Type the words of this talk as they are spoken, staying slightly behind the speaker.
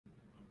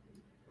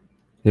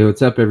Hey,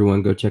 what's up,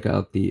 everyone? Go check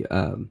out the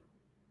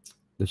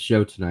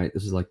show tonight.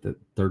 This is like the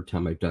third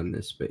time I've done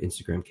this, but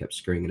Instagram kept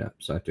screwing it up,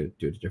 so I have to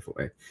do it a different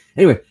way.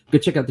 Anyway, go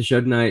check out the show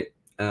tonight,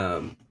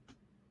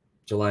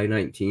 July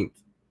 19th.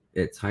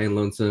 It's High and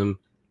Lonesome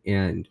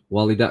and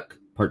Wally Duck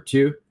Part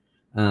 2.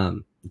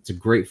 It's a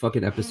great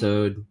fucking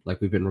episode.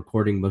 Like, we've been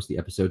recording most of the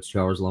episodes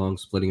 2 hours long,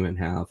 splitting them in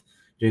half,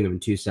 doing them in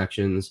 2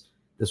 sections.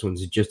 This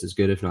one's just as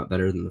good, if not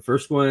better, than the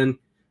first one.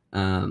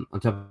 On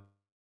top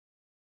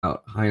of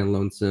High and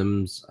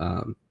Lonesome's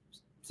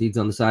seeds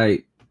on the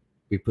site,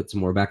 we put some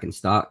more back in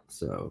stock,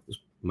 so there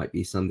might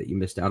be some that you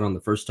missed out on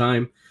the first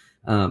time.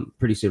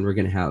 Pretty soon we're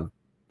going to have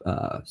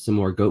some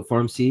more goat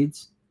farm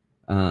seeds,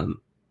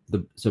 some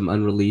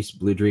unreleased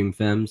Blue Dream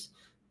Fems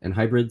and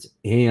hybrids,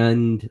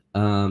 and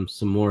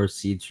some more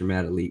seeds from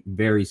Mad Elite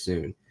very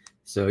soon.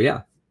 So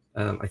yeah,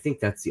 I think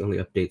that's the only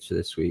updates for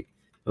this week.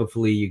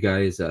 Hopefully you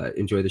guys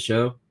enjoy the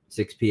show.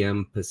 6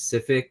 p.m.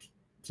 Pacific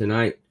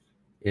tonight,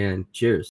 and cheers.